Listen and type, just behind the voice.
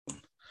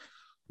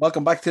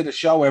Welcome back to the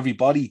show,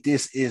 everybody.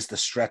 This is the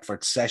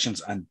Stretford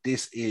Sessions, and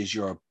this is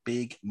your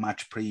big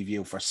match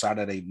preview for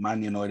Saturday,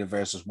 Man United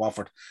versus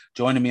Watford.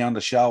 Joining me on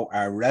the show,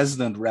 our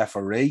resident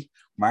referee,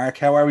 Mark.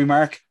 How are we,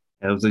 Mark?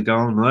 How's it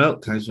going, Niall?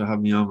 Thanks for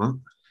having me on,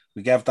 man.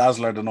 We gave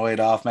Dazzler the night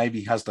off. Maybe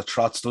he has the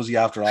trots, does he,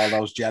 after all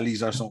those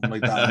jellies or something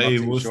like that? I'm not He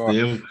too must sure.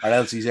 do. Or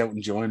else he's out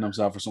enjoying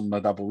himself or something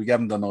like that. But we gave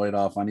him the night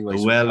off anyway.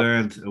 A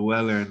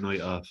well-earned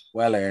night off.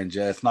 Well earned,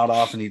 yeah. It's not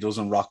often he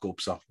doesn't rock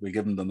up, so we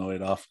give him the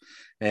night off.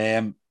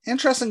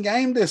 Interesting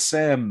game this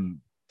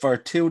for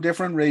two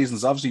different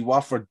reasons. Obviously,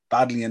 Watford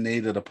badly in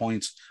need of the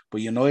points,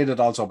 but United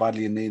also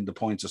badly in need of the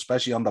points,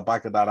 especially on the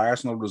back of that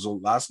Arsenal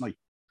result last night.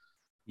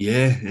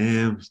 Yeah,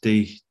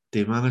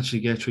 they managed to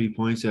get 3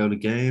 points out of the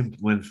game.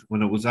 When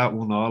it was at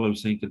 1-1, I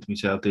was thinking to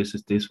myself,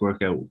 this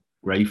work out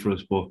great for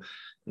us, but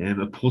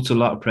it puts a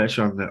lot of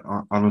pressure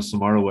on us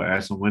tomorrow with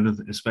Arsenal winning,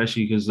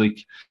 especially because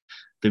if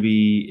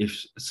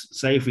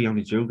we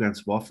only drew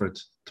against Watford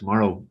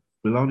tomorrow,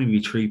 we'll only be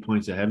 3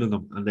 points ahead of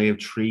them, and they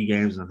have 3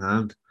 games in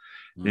hand.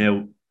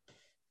 Now,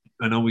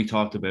 I know we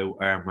talked about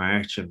our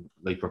March and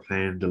like we're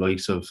playing the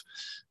likes of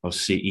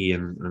City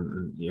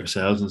and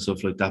yourselves and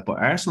stuff like that, but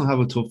Arsenal have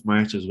a tough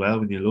March as well.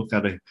 When you look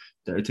at it,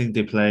 I think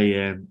they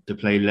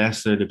play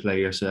Leicester, they play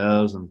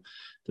yourselves, and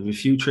they have a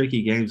few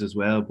tricky games as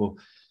well. But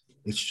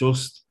it's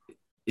just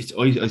it's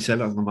I said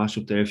it on the match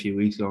up there a few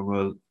weeks ago.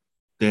 Well,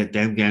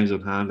 them games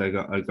in hand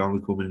are going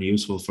to come in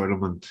useful for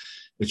them, and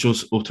it's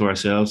just up to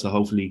ourselves to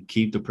hopefully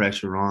keep the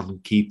pressure on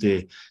and keep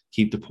the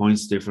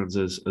points difference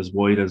as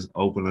wide as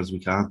open as we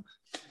can.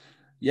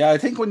 Yeah, I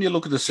think when you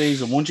look at the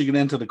season, once you get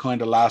into the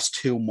kind of last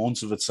 2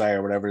 months of it, say,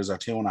 or whatever it is, or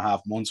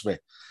 2.5 months of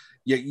it,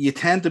 you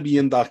tend to be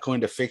in that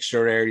kind of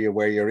fixture area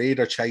where you're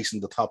either chasing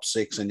the top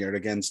six and you're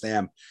against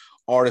them,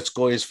 or it's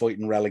guys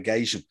fighting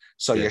relegation.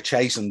 So Yeah, you're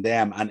chasing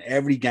them, and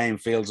every game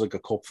feels like a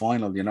cup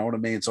final. You know what I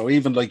mean? So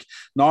even like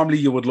normally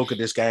you would look at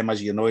this game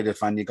as a United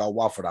fan, you go,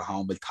 Watford at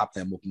home, we'll tap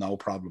them up, no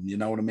problem. You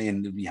know what I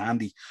mean? It'd be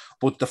handy.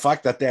 But the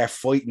fact that they're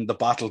fighting the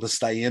battle to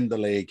stay in the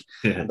league,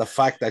 yeah, and the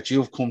fact that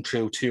you've come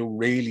through two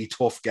really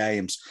tough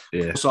games,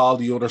 yeah, plus all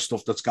the other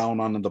stuff that's going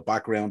on in the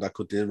background that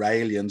could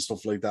derail you and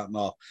stuff like that, and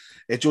all,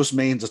 it just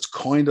means it's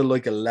kind of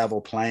like a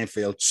level playing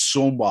field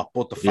somewhat.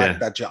 But the fact yeah.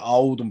 that you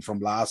owe them from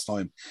last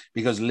time,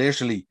 because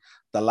literally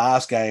the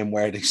last game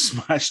where they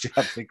smashed you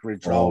at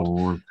Vicarage Road,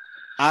 Oh,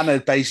 and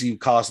it basically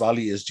cost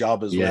Ollie his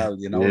job as yeah, well.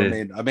 You know what I yeah.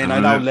 mean? And I I know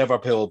remember,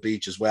 Liverpool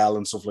beach as well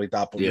and stuff like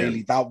that, but yeah,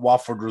 really that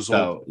Watford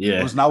result, so there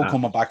yeah. was no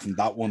coming back from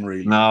that one,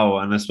 really. No,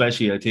 and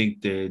especially I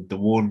think the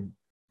one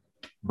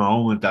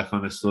moment that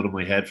kind of stood in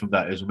my head from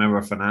that is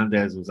remember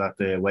Fernandez was at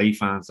the away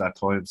fans that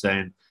time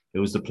saying it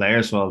was the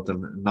players' fault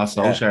and not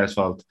Yeah. Solskjaer's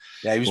fault.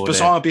 Yeah, he was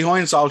But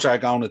behind Solskjaer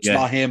going, it's yeah,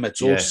 not him,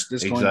 it's yeah, us,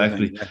 this kind of thing.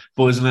 exactly. Yeah.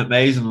 But isn't it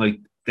amazing? Like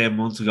 10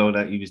 months ago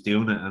that he was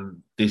doing it,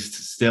 and they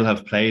still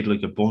have played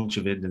like a bunch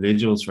of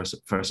individuals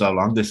for so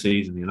long this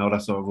season. You know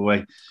that sort of a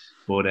way.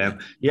 But Yeah.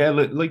 yeah,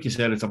 like you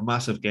said, it's a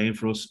massive game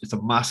for us. It's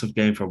a massive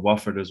game for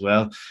Watford as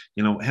well.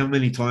 You know, how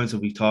many times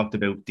have we talked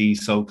about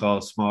these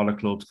so-called smaller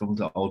clubs coming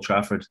to Old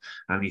Trafford,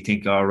 and you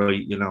think, all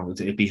right, you know,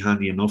 it'd be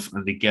handy enough,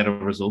 and they get a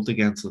result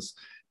against us.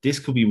 This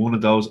could be one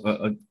of those.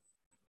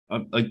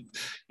 I'm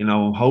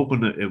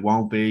hoping it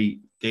won't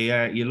be. They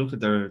are. You look at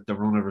their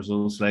run of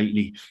results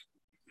lately.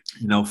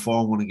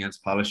 4-1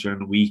 against Palace during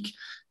the week.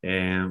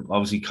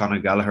 Obviously, Conor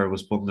Gallagher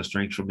was putting the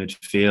strength from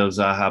midfield.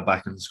 Zaha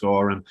back in the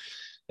scoring.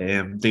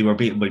 They were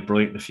beaten by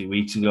Brighton a few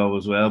weeks ago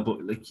as well.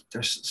 But like,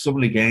 there's some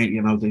of the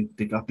game.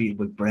 They got beaten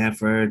by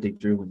Brentford. They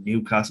drew with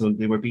Newcastle.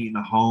 They were beaten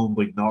at home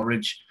by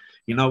Norwich.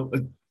 I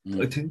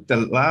Mm. think the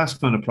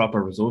last kind of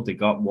proper result they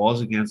got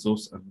was against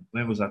us, and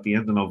it was at the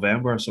end of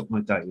November or something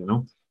like that.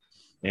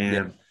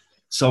 Yeah.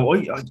 So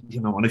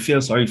and I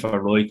feel sorry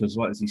for Roy because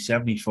what is he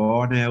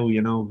 74 now?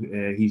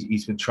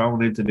 He's been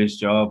thrown into this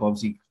job.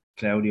 Obviously,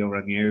 Claudio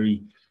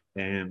Ranieri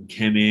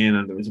came in,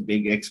 and there was a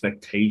big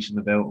expectation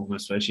about him,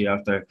 especially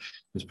after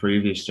his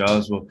previous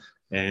jobs. But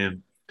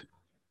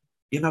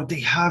they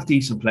have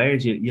decent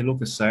players. You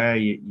look at Sarr,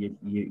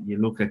 you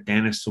look at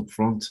Dennis up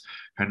front,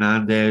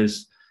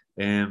 Hernandez.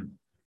 Um,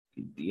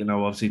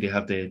 obviously they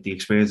have the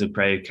experience of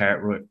Craig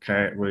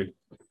Cartwright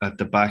at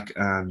the back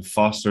and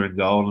Foster in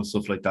goal and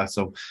stuff like that.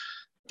 So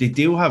they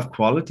do have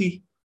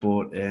quality,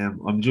 but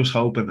I'm just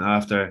hoping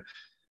after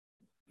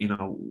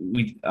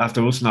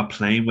us not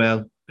playing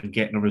well and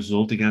getting a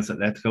result against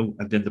Atletico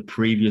and then the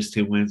previous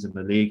 2 wins in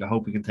the league, I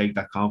hope we can take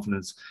that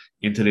confidence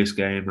into this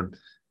game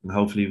and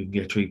hopefully we can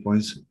get 3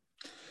 points.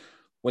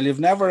 Well,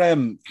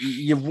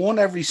 you've won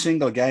every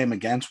single game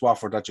against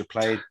Watford that you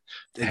played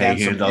I hate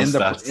against hearing them in those the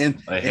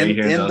stats. I hate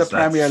hearing in the those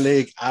Premier stats.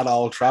 League at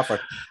Old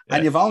Trafford, and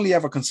Yeah. you've only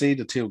ever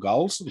conceded 2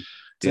 goals to them.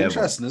 It's Yeah, but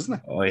interesting, isn't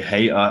it? I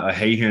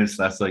hate hearing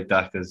stats like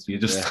that because you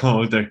Yeah. just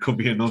know there could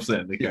be an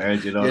upset in the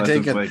card. You're That's just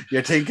thinking like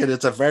you're thinking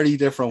it's a very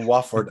different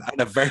Watford and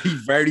a very,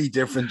 very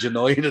different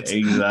United.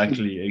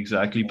 exactly.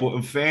 Yeah. But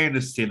in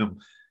fairness to them,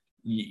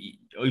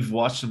 I've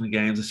watched some of the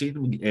games. I seen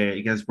them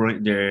against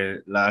Brighton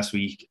there last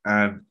week,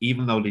 and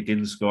even though they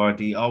didn't score,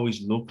 they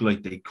always look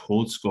like they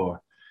could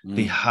score.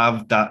 They Mm.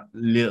 have that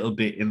little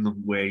bit in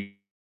them where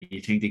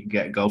you think they can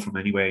get a goal from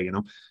anywhere,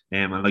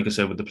 and like I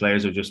said, with the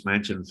players I just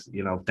mentioned,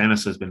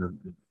 Dennis has been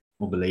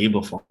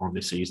unbelievable form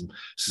this season.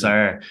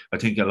 Sarr, I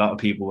think a lot of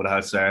people would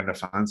have had Sarr in their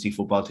fantasy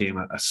football team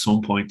at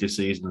some point this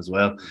season as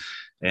well.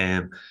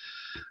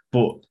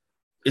 But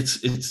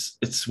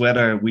it's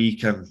whether we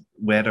can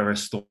weather a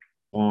storm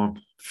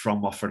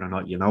from Watford or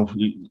not.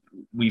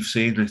 We've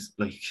seen it,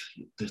 like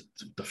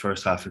the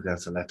first half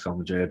against Atletico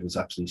Madrid was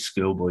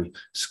absolutely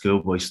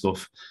schoolboy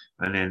stuff,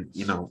 and then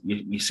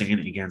you've seen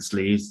it against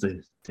Leeds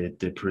the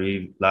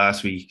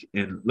last week,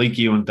 in, like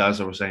you and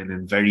Dazza were saying,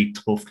 in very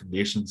tough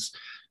conditions,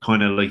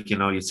 kind of like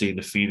you'd see in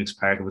the Phoenix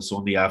Park of a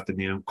Sunday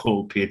afternoon,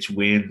 cold pitch,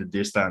 wind, and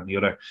this, that, and the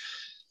other.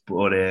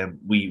 But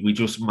we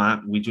just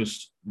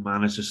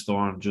managed to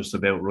storm just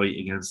about right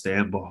against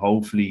them. But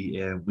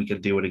hopefully we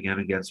can do it again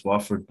against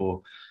Watford. But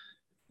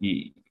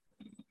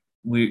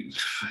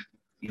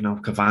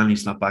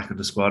Cavani's not back in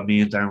the squad.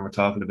 Me and Darren were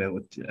talking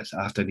about it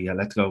after the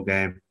Atletico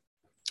game.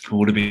 It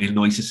would have been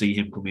nice to see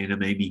him come in and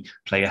maybe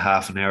play a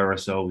half an hour or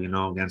so,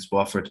 against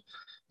Watford,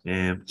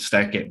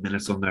 start getting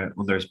minutes under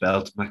his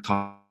belt.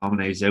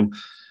 McTominay's out.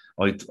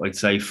 I'd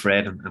say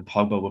Fred and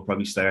Pogba will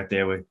probably start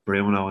there with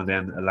Bruno, and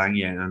then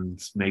Alanya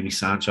and maybe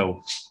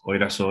Sancho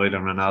either side,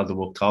 and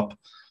Ronaldo up top.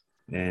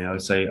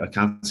 I'd say I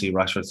can't see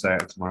Rashford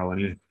starting tomorrow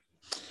anyway.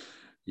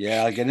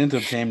 Yeah, I'll get into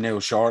the team now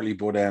shortly,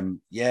 but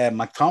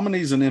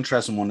McTominay's an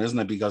interesting one, isn't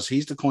it? Because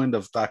he's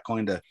that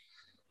kind of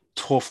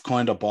tough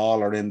kind of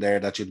baller in there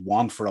that you'd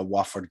want for a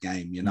Watford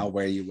game,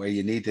 where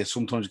you need to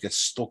sometimes get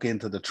stuck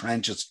into the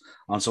trenches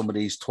on some of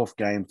these tough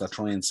games that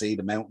try and see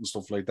them out and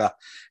stuff like that.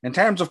 In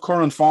terms of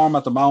current form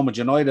at the moment,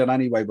 United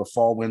anyway with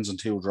 4 wins and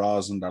 2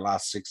 draws in their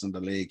last 6 in the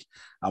league,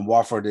 and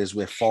Watford is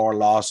with 4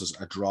 losses,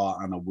 a draw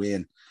and a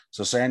win.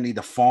 So certainly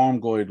the form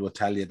guide will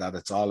tell you that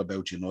it's all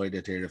about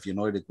United here. If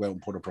United go out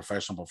and put a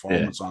professional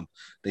performance on,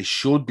 they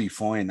should be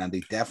fine, and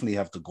they definitely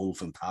have the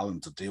golf and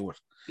talent to do it.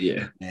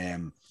 Yeah.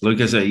 Like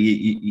I say,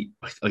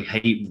 I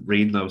hate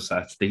reading those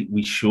stats.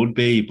 We should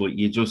be, but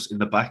you just, in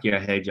the back of your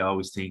head, you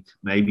always think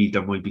maybe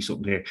there might be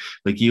something here.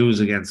 Like you was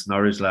against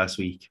Norwich last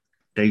week.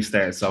 They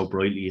started so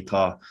brightly, you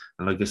thought.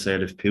 And like I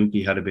said, if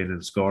Pukki had been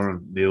in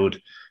scoring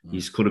mood, he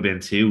could have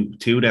been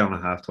two down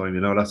at half time,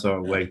 that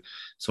sort of way.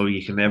 So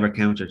you can never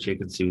count your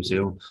chickens too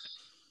soon.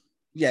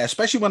 Yeah,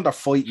 especially when they're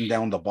fighting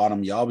down the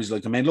bottom. You always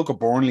look at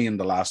Burnley in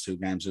the last 2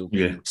 games who've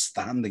been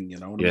outstanding, you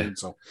know what I mean?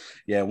 So,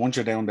 once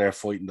you're down there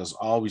fighting, there's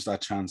always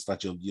that chance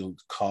that you'll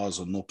cause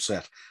an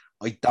upset.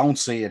 I don't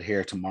see it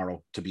here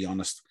tomorrow, to be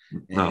honest.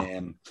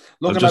 No.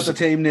 Looking at the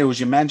team news,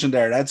 you mentioned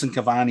there, Edson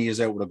Cavani is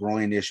out with a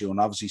groin issue,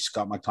 and obviously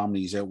Scott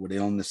McTominay is out with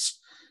illness.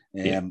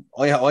 I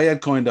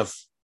had kind of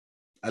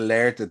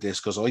alerted this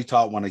because I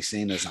thought when I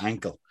seen his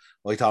ankle,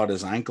 I thought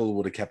his ankle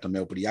would have kept him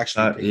out, but he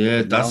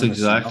actually... that's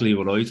exactly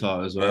what I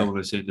thought as well when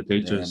I seen the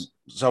pictures.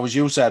 So as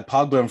you said,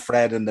 Pogba and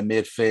Fred in the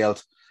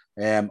midfield.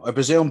 I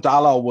presume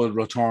Dalot will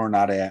return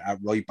at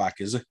right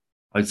back, is it?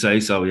 I'd say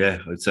so, yeah.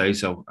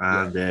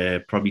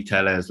 And probably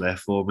Tellez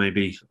left for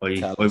maybe.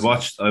 I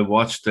watched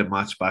the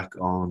match back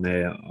on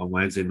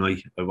Wednesday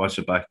night. I watched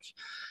it back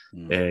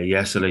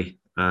yesterday,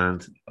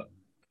 and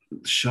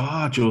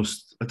Shaw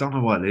just, I don't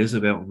know what it is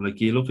about him. Like,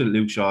 you look at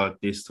Luke Shaw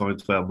this time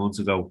 12 months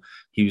ago,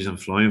 he was in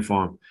flying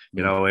form.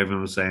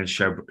 Everyone was saying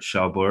Shaw,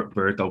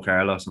 Berto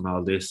Carlos and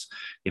all this.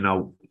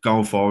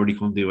 Going forward, he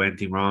couldn't do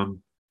anything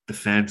wrong.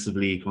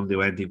 Defensively, he couldn't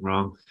do anything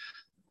wrong.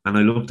 And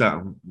I looked at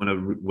him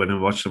when I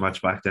watched the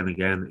match back then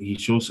again.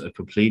 He's just a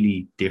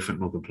completely different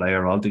looking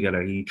player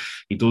altogether. He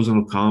doesn't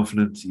look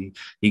confident.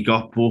 He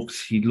got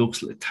booked. He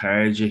looks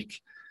lethargic.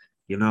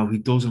 He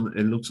doesn't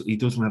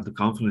have the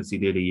confidence he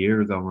did a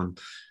year ago. And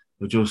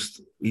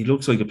he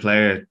looks like a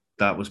player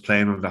that was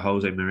playing under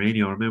Jose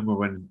Mourinho. I remember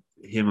when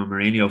him and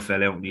Mourinho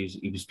fell out and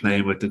he was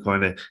playing with the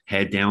kind of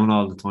head down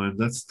all the time.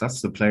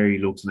 That's the player he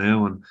looks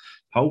now, and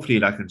hopefully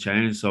that can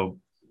change. So,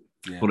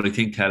 but I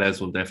think Tellez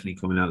will definitely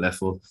come in at left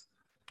foot.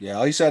 Yeah,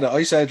 I said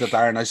to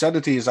Darren, I said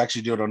it to you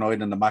actually the other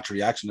night in the match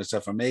reaction. I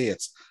said, for me,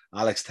 it's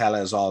Alex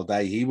Tellez all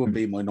day. He would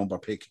be my number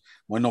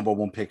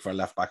one pick for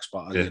left back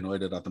spot at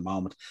United at the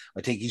moment.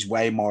 I think he's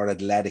way more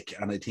athletic,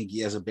 and I think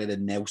he has a bit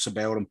of nous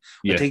about him.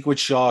 I think with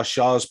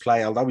Shaw's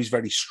play, although he's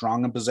very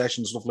strong in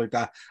possession and stuff like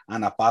that,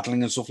 and at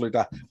battling and stuff like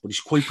that, but he's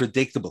quite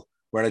predictable.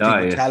 Where I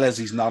think with Tellez,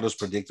 he's not as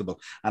predictable.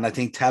 And I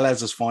think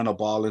Tellez's final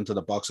ball into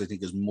the box, I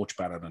think, is much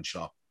better than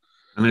Shaw.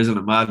 And isn't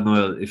it mad,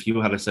 Noel, if you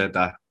had said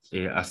that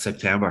at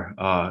September,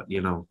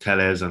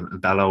 Tellez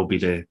and Dalot will be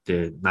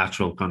the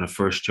natural kind of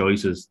first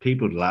choices,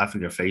 people would laugh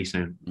in your face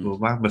saying, well,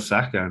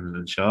 Wan-Bissaka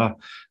and Shaw.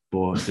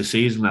 But the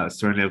season that it's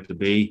turned out to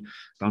be,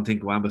 I don't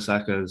think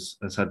Wan-Bissaka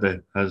has had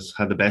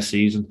the best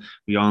season.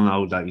 We all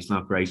know that he's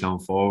not great going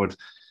forward.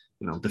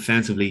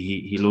 Defensively,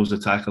 he loves the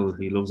tackle,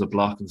 he loves the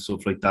block and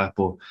stuff like that.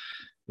 But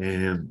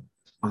that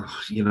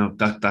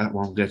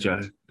won't get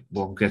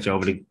you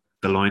over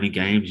the line of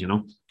games,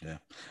 Yeah,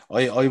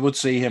 I would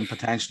see him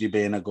potentially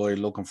being a guy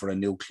looking for a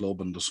new club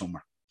in the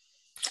summer.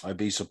 I'd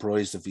be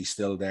surprised if he's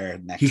still there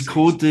next season.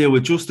 Could do.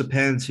 It just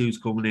depends who's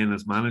coming in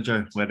as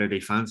manager, whether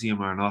they fancy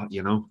him or not.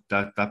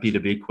 That'd be the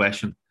big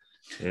question.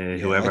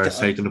 whoever has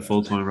taken the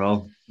full-time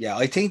role. Yeah,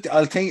 I think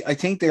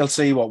they'll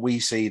see what we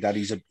see, that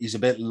he's a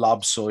bit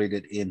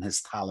lopsided in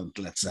his talent,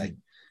 let's say,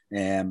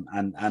 and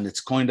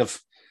it's kind of,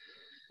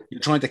 you're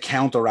trying to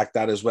counteract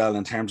that as well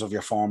in terms of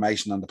your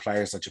formation and the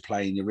players that you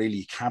play, and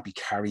you can't be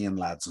carrying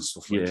lads and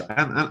stuff like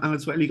that. And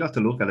it's well, you got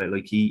to look at it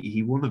like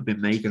he wouldn't have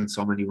been making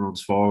so many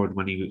runs forward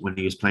when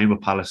he was playing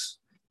with Palace.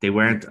 They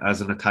weren't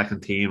as an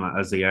attacking team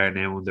as they are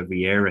now under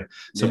Vieira.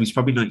 So he's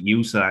probably not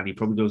used to that, and he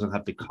probably doesn't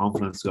have the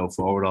confidence to go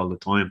forward all the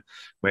time,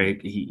 where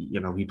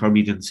he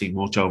probably didn't see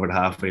much over the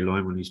halfway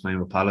line when he was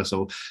playing with Palace.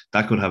 So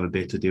that could have a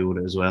bit to do with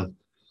it as well.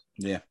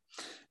 Yeah.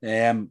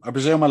 I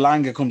presume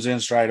Elanga comes in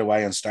straight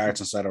away and starts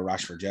instead of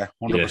Rashford,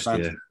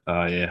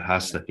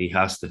 100%. He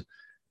has to.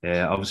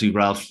 Obviously,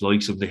 Ralph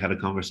likes him. They had a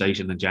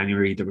conversation in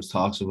January. There was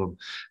talks of him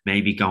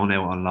maybe going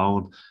out on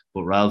loan,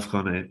 but Ralph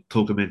kind of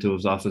took him into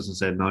his office and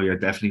said, "No, you're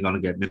definitely going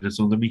to get minutes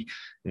under me."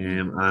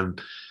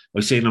 And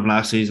I've seen him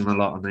last season a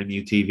lot on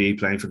MUTV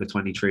playing for the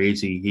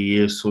 23s. He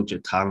is such a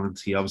talent.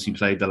 He obviously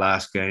played the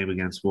last game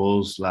against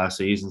Wolves last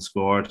season,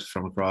 scored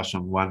from across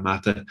from Juan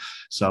Mata.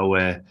 So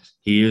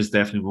he is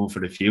definitely one for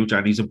the future.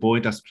 And he's a boy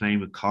that's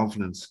playing with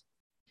confidence.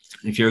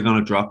 If you're going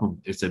to drop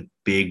him, it's a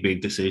big,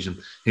 big decision.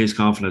 His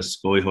confidence is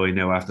sky high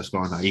now after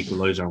scoring that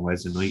equaliser on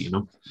Wednesday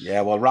night,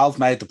 Yeah, well, Ralph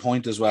made the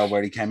point as well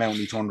where he came out and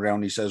he turned around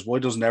and he says, why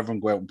doesn't everyone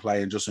go out and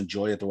play and just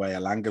enjoy it the way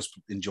Elanga's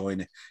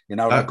enjoying it?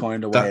 That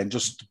kind of way, and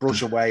just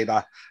brush away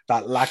that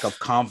lack of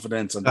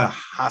confidence and that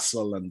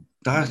hassle. And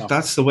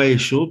that's the way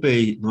it should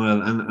be,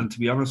 Noel. And to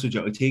be honest with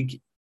you, I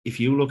think if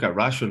you look at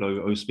Rashford,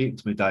 I was speaking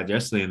to my dad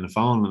yesterday on the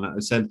phone and I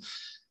said,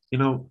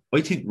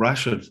 I think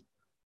Rashford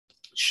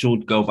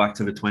should go back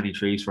to the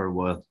 23s for a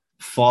while,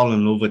 fall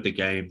in love with the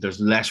game.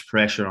 There's less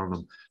pressure on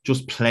them.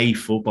 Just play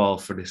football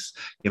for this,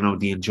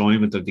 the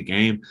enjoyment of the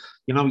game.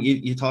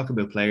 You talk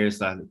about players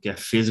that get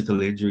physical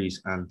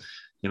injuries and,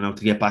 to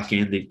get back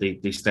in,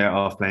 they start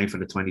off playing for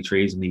the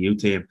 23s and the U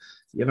team.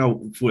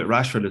 With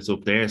Rashford, it's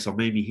up there. So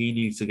maybe he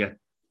needs to get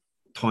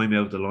time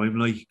out of the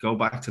limelight, go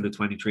back to the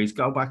 23s,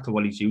 go back to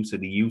what he's used to,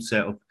 the youth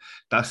setup,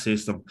 that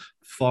system,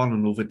 fall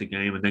in love with the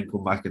game, and then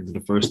come back into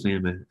the first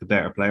team a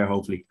better player,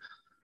 hopefully.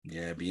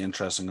 Yeah, it'd be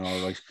interesting,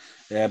 all right.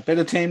 A bit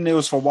of team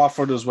news for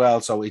Watford as well.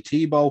 So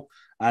Etibo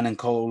and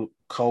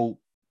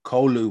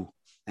Kolu,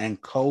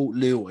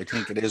 I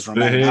think it is,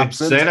 remain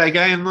absent. Say that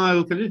again,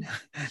 Niall, can you?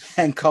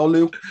 And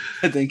Kolu,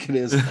 I think it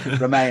is,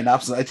 remain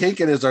absent. I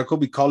think it is, or it could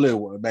be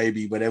Kolu,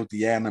 maybe without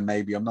the N, and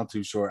maybe, I'm not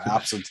too sure,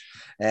 absent.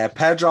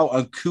 Pedro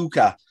and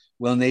Kuka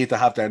will need to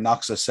have their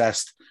knocks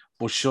assessed.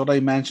 But should I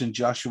mention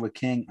Joshua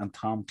King and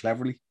Tom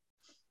Cleverley?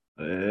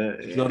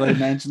 Should I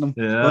mention them?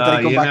 Yeah,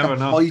 they come back and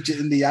bite you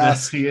in the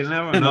ass? You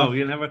never know.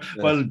 You never.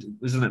 Well,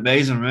 isn't it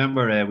amazing?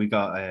 Remember, we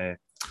got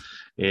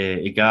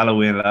Igalo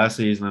win last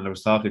season, and there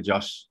was talk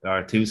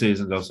of 2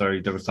 seasons ago.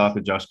 Sorry, there was talk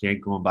of Josh King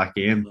coming back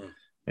in,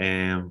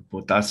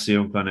 but that's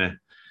soon kind of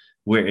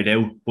weirded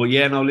out. But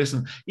yeah, no,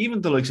 listen. Even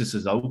the likes of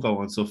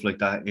Sissoko and stuff like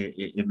that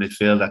in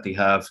midfield that they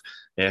have.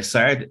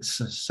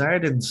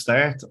 Sard didn't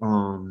start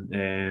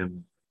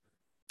on.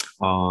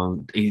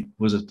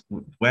 Was it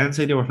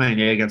Wednesday they were playing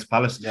against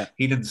Palace? Yeah.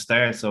 He didn't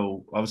start,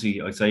 so obviously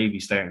I'd say he'd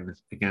be starting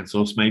against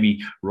us.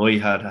 Maybe Roy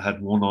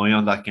had one eye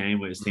on that game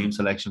with his team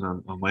selection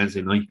on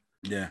Wednesday night.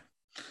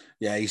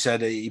 Yeah,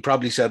 he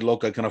probably said,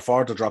 look, I can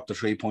afford to drop the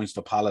 3 points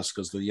to Palace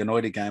because the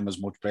United game is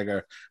much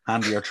bigger,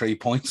 handier 3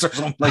 points or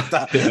something like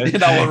that.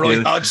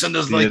 Roy Hodgson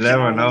is like... You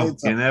never know.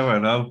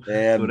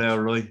 Good out,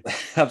 Roy.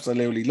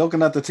 Absolutely.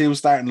 Looking at the 2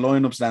 starting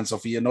lineups then, so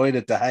for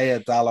United, De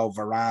Gea, Dalot,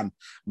 Varane,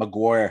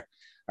 Maguire.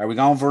 Are we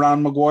going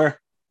Varane, Maguire?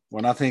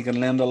 We're not thinking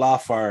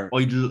Lindelof or...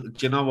 Do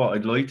you know what?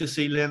 I'd like to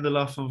see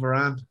Lindelof and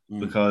Varane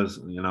because,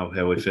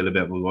 how I feel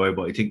about Maguire,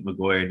 but I think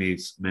Maguire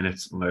needs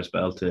minutes under his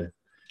belt to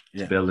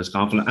build his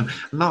confidence.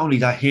 And not only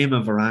that, him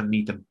and Varane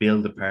need to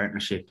build a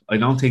partnership. I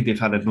don't think they've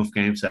had enough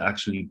games to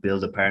actually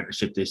build a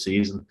partnership this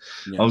season.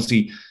 Yeah.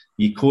 Obviously,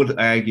 you could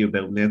argue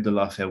about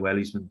Lindelof, how well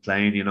he's been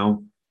playing,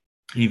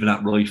 even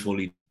at right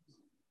fully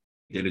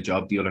did a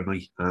job the other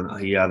night and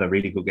he had a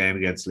really good game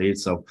against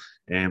Leeds. So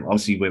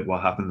obviously with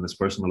what happened in his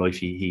personal life,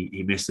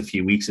 he missed a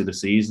few weeks of the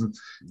season,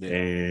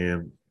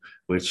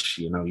 which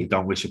you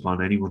don't wish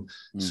upon anyone.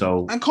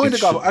 So and kind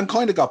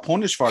of got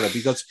punished for it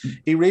because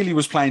he really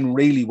was playing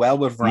really well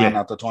with Varane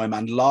at the time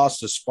and lost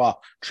his spot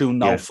through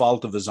no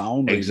fault of his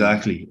own.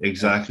 Really.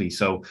 Exactly.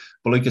 So,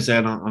 but like I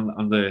said,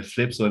 on the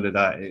flip side of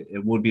that,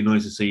 it would be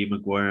nice to see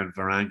Maguire and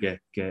Varane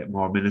get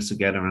more minutes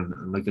together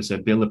and like I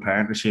said, build a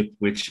partnership,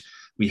 which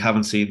we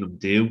haven't seen them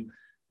do.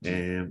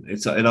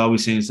 It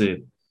always seems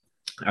that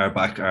our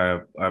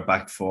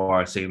back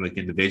four seem like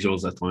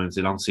individuals at times.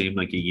 They don't seem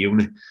like a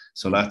unit.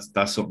 So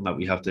that's something that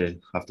we have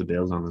to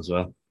build on as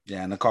well.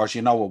 Yeah, and of course,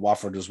 with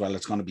Watford as well,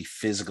 it's going to be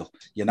physical.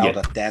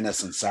 That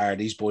Dennis and Sarr,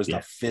 these boys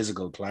are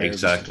physical players.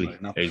 Exactly.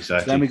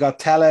 So then we got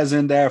Tellez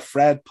in there,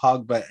 Fred,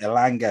 Pogba,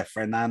 Elanga,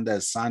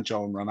 Fernandez,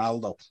 Sancho, and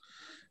Ronaldo.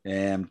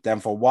 Then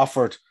for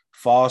Watford,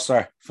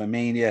 Foster,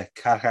 Firmino,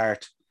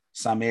 Cathcart,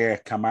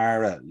 Samir,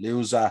 Kamara,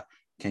 Louza,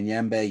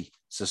 Kenyembe,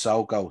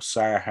 Sissoko,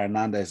 Sarr,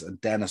 Hernandez,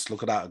 and Dennis.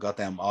 Look at that. I got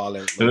them all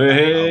out like that.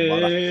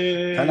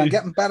 Hey, I'm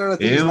getting better at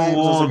these in names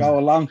as I go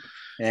one. along.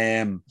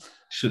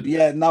 Should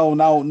Yeah, no,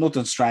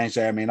 nothing strange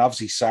there. I mean,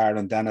 obviously, Sarr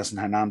and Dennis and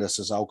Hernandez,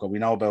 Sissoko, we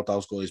know about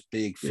those guys,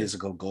 big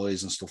physical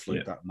guys and stuff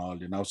like that and all,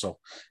 you know. So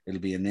it'll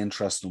be an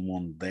interesting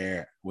one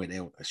there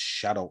without a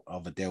shadow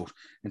of a doubt.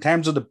 In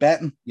terms of the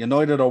betting,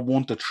 United are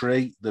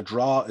 1-3. The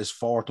draw is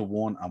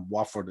 4-1, and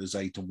Watford is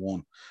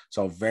 8-1.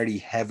 So very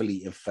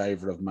heavily in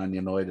favour of Man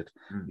United.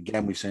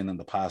 Again, we've seen in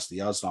the past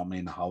the odds don't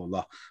mean a whole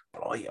lot,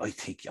 but I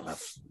think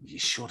you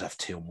should have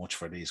too much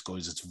for these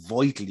guys. It's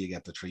vital you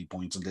get the 3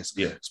 points in this,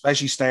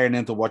 especially staring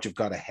into what you've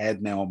got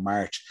ahead now in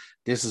March.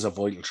 This is a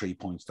vital 3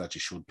 points that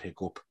you should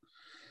pick up.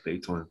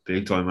 Big time.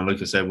 And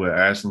like I said, we're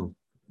Arsenal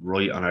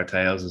right on our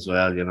tails as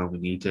well. We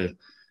need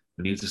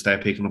to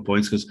start picking up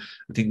points, because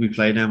I think we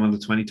play them on the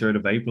 23rd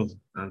of April,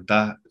 and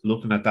that,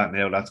 looking at that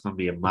now, that's going to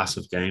be a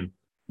massive game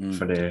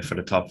for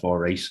the top 4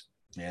 race.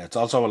 Yeah, it's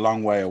also a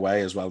long way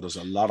away as well. There's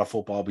a lot of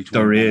football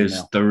between there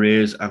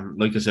is, and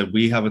like I said,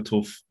 we have a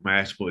tough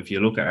March, but if you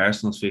look at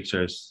Arsenal's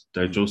fixtures,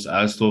 they're just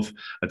as tough.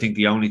 I think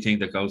the only thing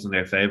that goes in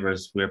their favour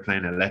is we're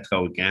playing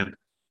Atletico again,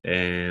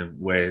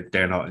 where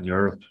they're not in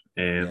Europe,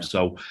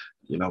 so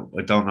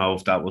I don't know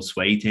if that will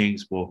sway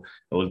things, but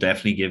it will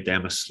definitely give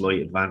them a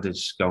slight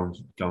advantage going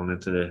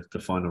into the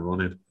final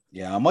run-in.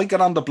 Yeah, I might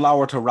get on the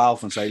blower to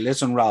Ralph and say,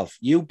 listen, Ralph,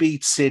 you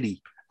beat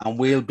City and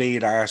we'll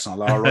beat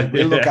Arsenal. All right,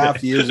 we'll look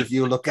after you if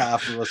you look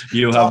after us.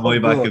 You have my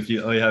back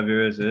if I have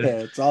yours. Yeah,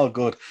 it's all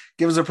good.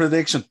 Give us a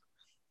prediction.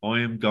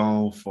 I am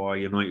going for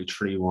United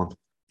 3-1.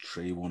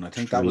 3-1. I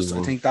think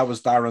that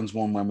was Darren's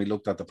one when we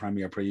looked at the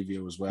Premier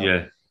preview as well.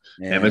 Yeah.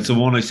 It's the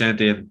one I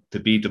sent in to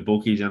beat the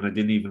bookies, and I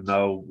didn't even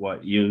know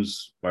what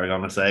yous were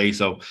going to say.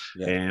 So,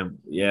 I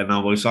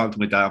was talking to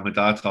my dad. My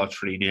dad thought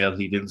 3-0.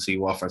 He didn't see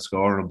Watford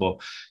scoring, but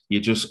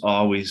you just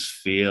always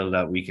feel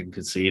that we can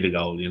concede a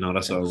goal.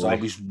 That's there's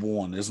always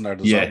one, isn't there?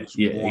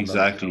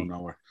 Exactly.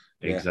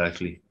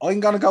 Exactly. I'm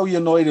going to go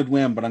United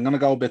win, but I'm going to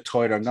go a bit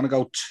tighter. I'm going to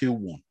go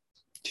 2-1.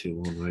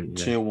 2-1, right?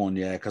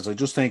 2-1, because I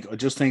just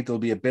think there'll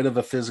be a bit of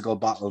a physical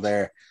battle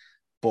there.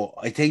 But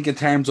I think in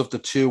terms of the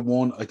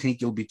 2-1, I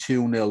think you'll be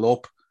 2-0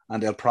 up,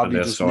 and they'll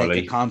probably just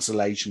make a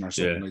consolation or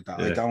something like that.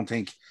 Yeah.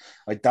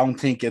 I don't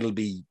think it'll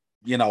be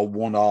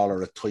 1-1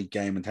 or a tight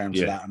game in terms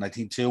of that. And I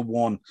think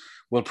 2-1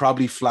 will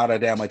probably flatter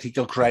them. I think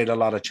they'll create a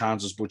lot of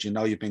chances, but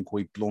you've been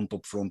quite blunt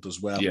up front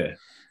as well. Yeah.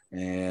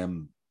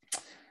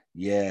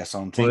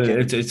 So I'm thinking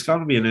it's going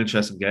to be an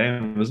interesting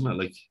game, isn't it?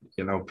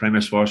 Like, Premier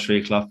Sports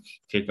 3:00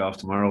 kick-off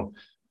tomorrow.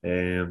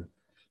 And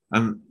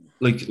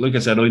like I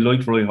said, I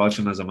like Roy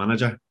Hodgson as a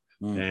manager.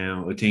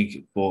 I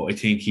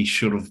think he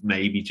should have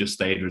maybe just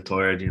stayed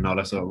retired,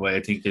 that sort of way.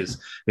 I think his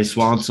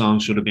swan song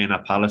should have been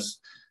at Palace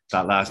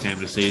that last game of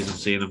the season,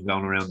 seeing him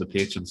going around the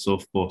pitch and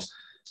stuff. But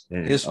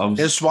his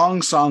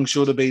swan song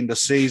should have been the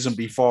season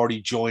before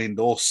he joined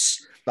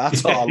us.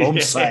 That's all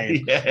I'm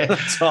saying.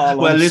 That's all.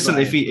 Well, listen,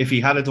 if he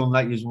had done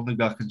that, you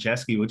wouldn't have got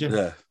Konchesky, would you?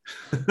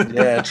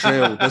 Yeah,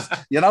 true.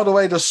 The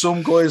way there's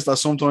some guys that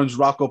sometimes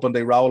rock up and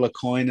they roll a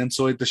coin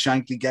inside the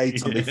Shankly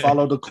gates and they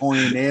follow the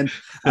coin in,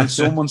 and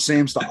someone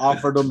seems to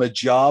offer them a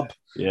job.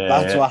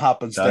 That's what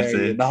happens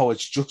there.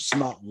 It's just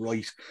not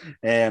right.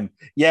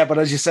 But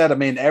as you said, I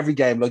mean, every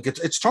game,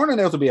 it's turning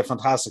out to be a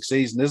fantastic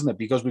season, isn't it?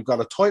 Because we've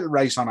got a title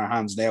race on our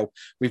hands now.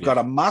 We've got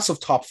a massive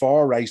top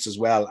 4 race as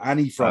well.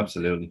 Any from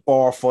 4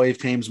 or 5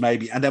 teams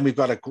maybe, and then we've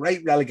got a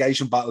great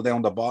relegation battle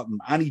down the bottom.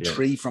 Any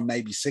 3 from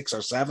maybe 6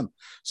 or 7.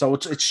 So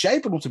it's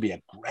shaping up to be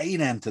a great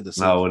end to the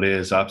season. No, it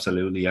is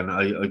absolutely. And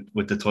I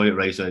with the title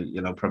race,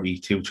 probably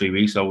 2-3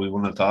 weeks ago, we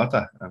wouldn't have thought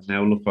that. And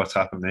now look what's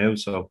happened now.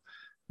 So,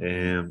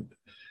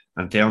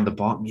 and down the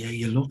bottom,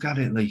 you look at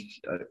it like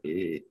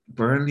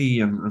Burnley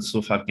and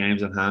stuff have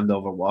games in hand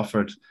over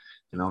Watford.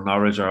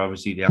 Norwich are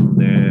obviously down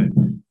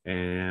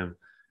there.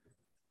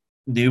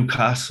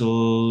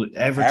 Newcastle,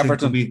 Everton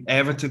could be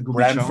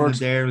Brentford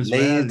there as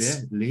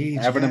Leeds, well.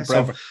 Leeds, Everton,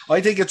 Brentford.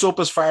 I think it's up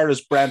as far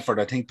as Brentford.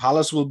 I think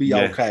Palace will be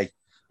okay.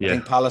 I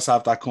think Palace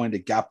have that kind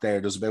of gap there.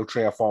 There's about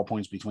 3 or 4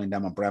 points between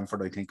them and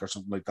Brentford, I think, or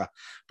something like that.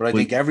 But I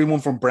think everyone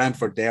from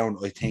Brentford down,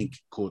 I think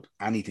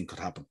anything could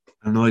happen.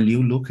 And all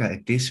you look at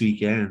it this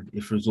weekend,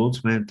 if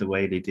results went the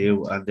way they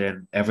do, and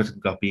then Everton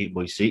got beaten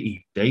by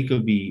City, they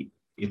could be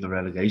in the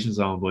relegation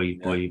zone by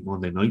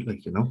Monday night,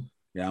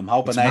 Yeah, I'm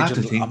hoping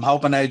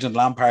Agent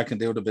Lampard can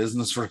do the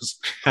business for us.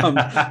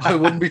 I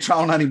wouldn't be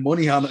throwing any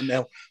money on it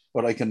now,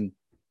 but I can.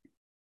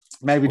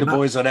 Maybe the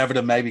boys at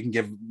Everton maybe can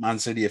give Man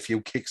City a few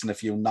kicks and a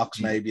few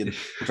knocks, maybe, and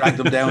drag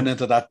them down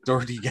into that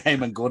dirty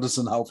game and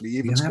Goodison, hopefully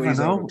even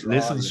squeeze out a draw.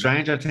 Listen,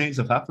 stranger things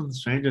have happened.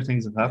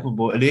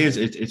 But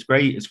it's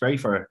great. It's great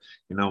for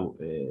in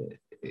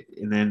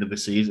the end of the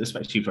season,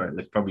 especially for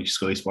probably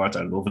Sky Sports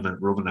are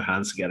rubbing their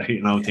hands together,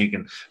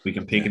 thinking we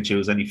can pick and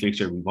choose any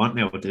fixture we want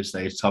now at this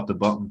stage, top to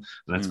bottom,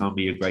 and it's going to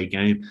be a great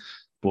game.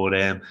 But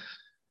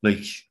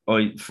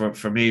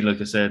for me, like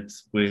I said,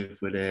 with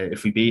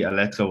if we beat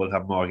Atletico, we'll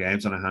have more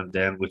games on our hand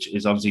then, which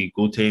is obviously a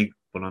good thing.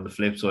 But on the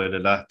flip side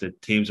of that, the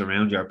teams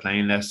around you are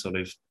playing less, so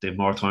they've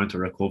more time to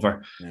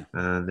recover,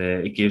 and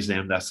it gives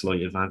them that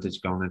slight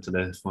advantage going into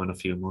the final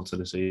few months of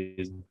the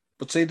season.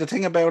 But see, the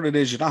thing about it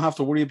is you don't have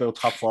to worry about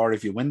top four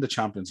if you win the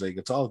Champions League.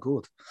 It's all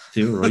good.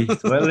 You're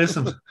right. Well,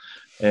 listen,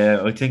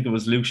 I think it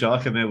was Luke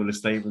Shaw came out with a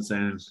statement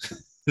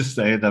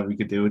saying that we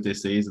could do it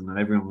this season, and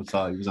everyone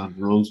thought he was on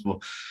the rules.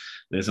 But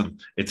listen,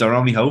 it's our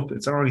only hope.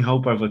 It's our only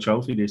hope of a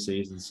trophy this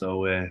season.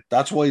 So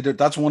that's why.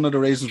 That's one of the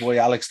reasons why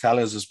Alex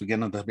Telles is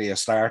beginning to be a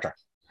starter.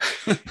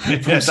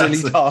 From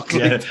silly talk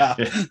like that.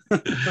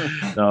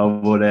 No,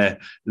 but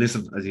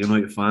listen, as a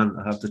United fan,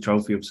 I have the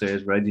trophy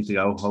upstairs ready to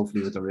go,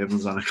 hopefully with the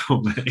ribbons on it.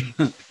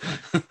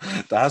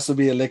 There has to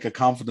be a lick of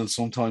confidence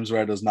sometimes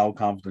where there's no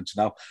confidence,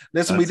 you know.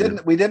 Listen,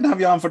 we didn't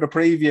have you on for the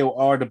preview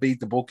or the beat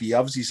the bookie. You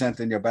obviously sent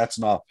in your bets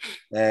and all.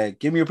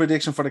 Give me a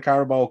prediction for the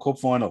Carabao Cup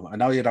final. I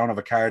know you don't have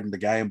a card in the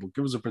game, but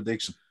give us a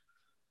prediction.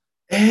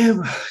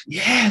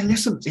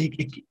 Listen,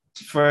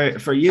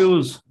 for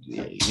you,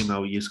 you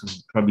know, you can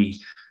probably.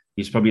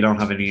 You probably don't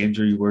have any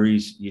injury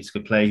worries. You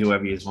could play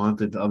whoever you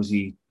wanted.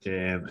 Obviously,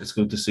 it's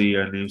good to see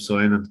your new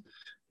signing.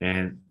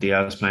 And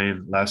Diaz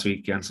playing last week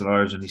against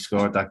Large, and he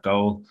scored that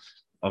goal.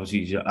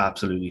 Obviously, he's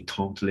absolutely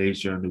thumped Leeds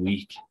during the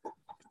week.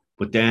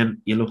 But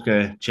then you look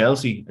at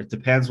Chelsea. It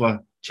depends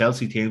what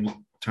Chelsea team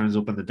turns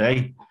up on the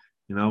day.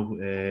 You know,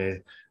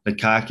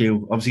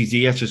 Lukaku.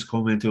 Obviously, Ziyech has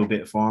come into a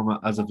bit of form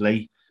as of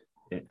late.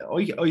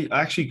 I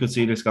actually could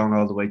see this going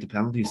all the way to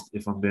penalties,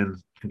 if I'm being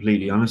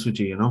completely honest with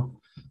you, you know.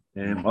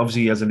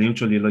 Obviously, as a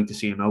neutral, you'd like to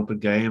see an open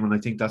game, and I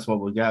think that's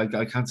what we'll get.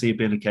 I can't see it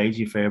being a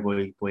cagey affair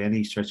by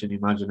any stretch of the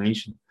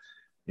imagination.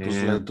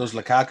 Does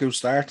Lukaku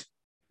start?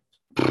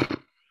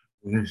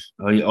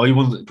 I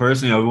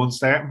wouldn't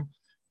start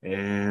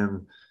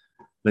him.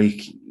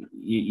 Like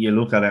you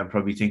look at it and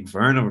probably think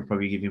Werner would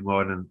probably give you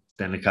more than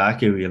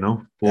Lukaku, you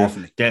know. But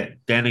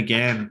then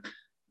again,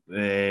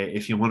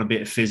 if you want a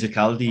bit of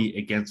physicality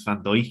against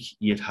Van Dijk,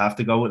 you'd have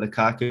to go with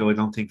Lukaku. I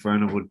don't think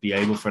Werner would be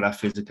able for that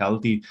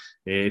physicality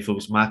if it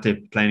was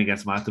Matip playing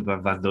against Matip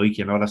and Van Dijk,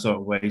 you know, that sort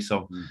of way.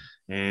 So,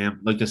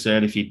 like I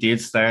said, if you did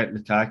start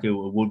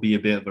Lukaku, it would be a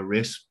bit of a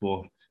risk,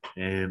 but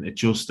it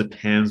just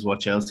depends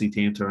what Chelsea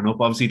team turn up.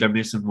 Obviously, they're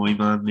missing my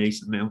man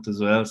Mason Mount as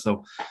well.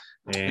 So,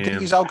 I think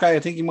he's okay. I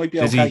think he might be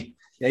okay.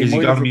 Is he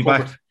going to be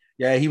back?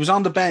 Yeah, he was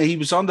on the bench. He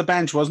was on the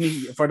bench, wasn't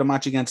he, for the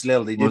match against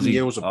Lille? They didn't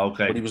use him,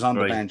 but he was on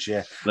the bench.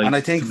 Yeah, like, and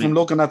I think from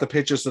looking at the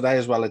pictures today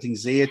as well, I think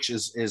Ziyech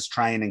is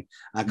training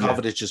and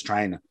Kovacic is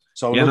training.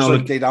 So it looks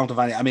like they don't have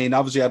any. I mean,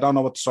 obviously, I don't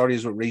know what the story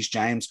is with Reece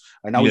James.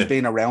 I know he's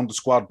been around the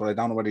squad, but I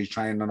don't know whether he's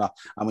training or not.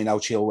 And we know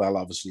Chilwell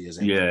obviously is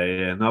in.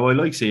 Yeah. No, I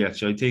like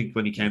Ziyech. I think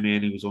when he came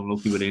in, he was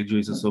unlucky with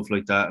injuries and stuff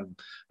like that. And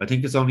I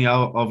think it's only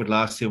over the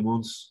last 2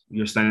 months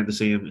you're starting to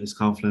see his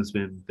confidence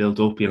being built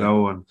up, you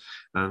know,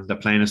 and they're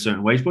playing a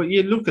certain way. But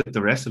you look at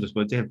the rest of us,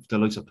 but they have the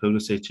likes of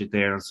Pulisic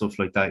there and stuff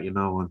like that, you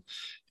know.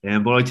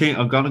 And but I think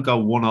I'm gonna go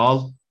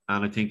 1-1.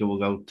 And I think it will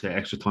go to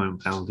extra time and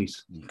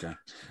penalties. Okay.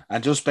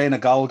 And just being a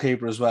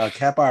goalkeeper as well,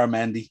 Kepa or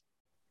Mendy?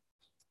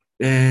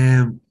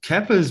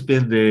 Kepa has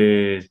been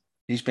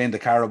He's been the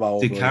Carabao.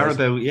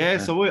 Yeah.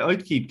 So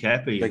I'd keep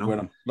Kepa, you know. With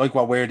him. Like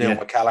what we're doing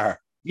with Kelleher.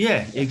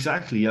 Yeah,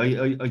 exactly.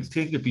 I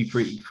think it'd be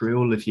pretty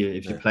cruel if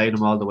you played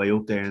him all the way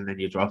up there and then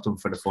you dropped him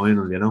for the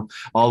final, you know.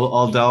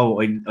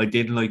 Although I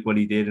didn't like what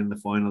he did in the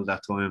final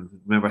that time.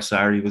 Remember,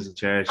 Sarri was in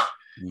charge.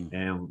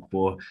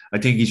 But I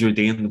think he's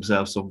redeemed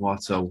himself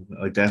somewhat, so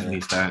I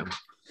definitely start him.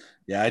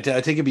 Yeah, I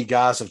think it'd be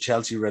gas if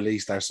Chelsea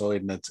released their side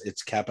and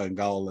it's Kepa and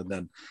goal, and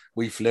then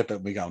we flip it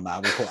and we go, we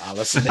put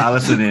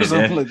Alisson in.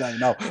 Something like that,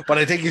 no. But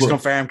I think he's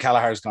confirmed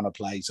Kelleher's going to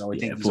play, so I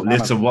think. But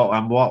listen, what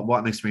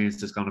an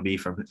experience it's going to be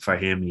for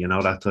him, you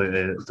know, that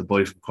the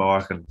boy from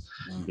Cork, and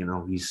you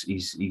know he's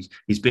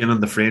been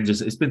on the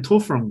fringes. It's been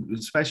tough for him,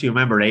 especially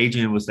remember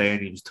Adrian was there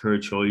and he was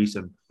third choice,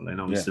 and I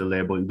know he's still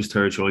there, but he was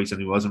third choice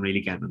and he wasn't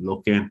really getting a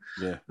look in.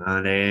 Yeah,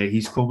 and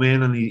he's come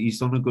in and he's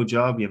done a good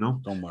job, you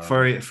know.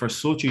 For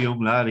such a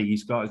young lad,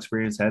 he's got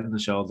experience head and the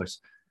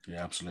shoulders.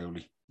 Yeah,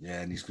 absolutely.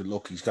 Yeah, and he's good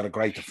look. He's got a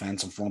great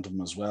defence in front of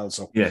him as well.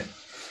 So yeah,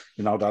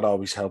 you know, that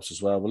always helps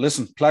as well. Well,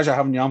 listen, pleasure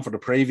having you on for the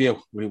preview.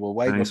 We will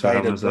wait with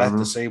bated breath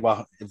to see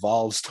what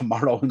evolves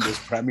tomorrow in this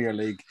Premier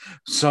League.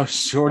 So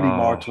surely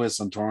more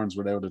twists and turns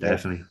without a doubt.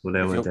 Definitely,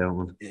 without a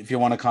doubt. If you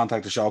want to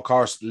contact the show, of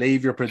course,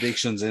 leave your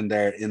predictions in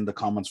there in the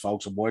comments,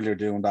 folks. And while you're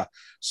doing that,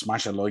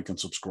 smash a like and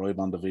subscribe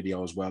on the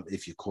video as well.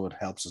 If you could,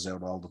 helps us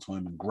out all the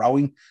time and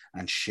growing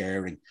and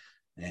sharing.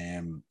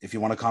 If you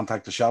want to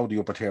contact the show, the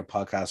Upper Tier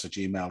Podcast at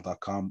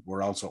gmail.com.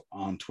 We're also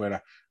on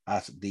Twitter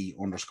at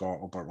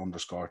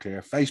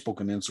 _upper_tier,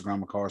 Facebook and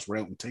Instagram, of course. We're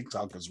out on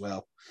TikTok as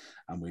well,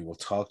 and we will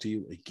talk to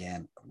you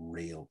again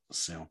real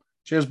soon.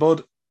 Cheers,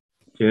 bud.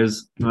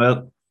 Cheers.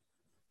 Well.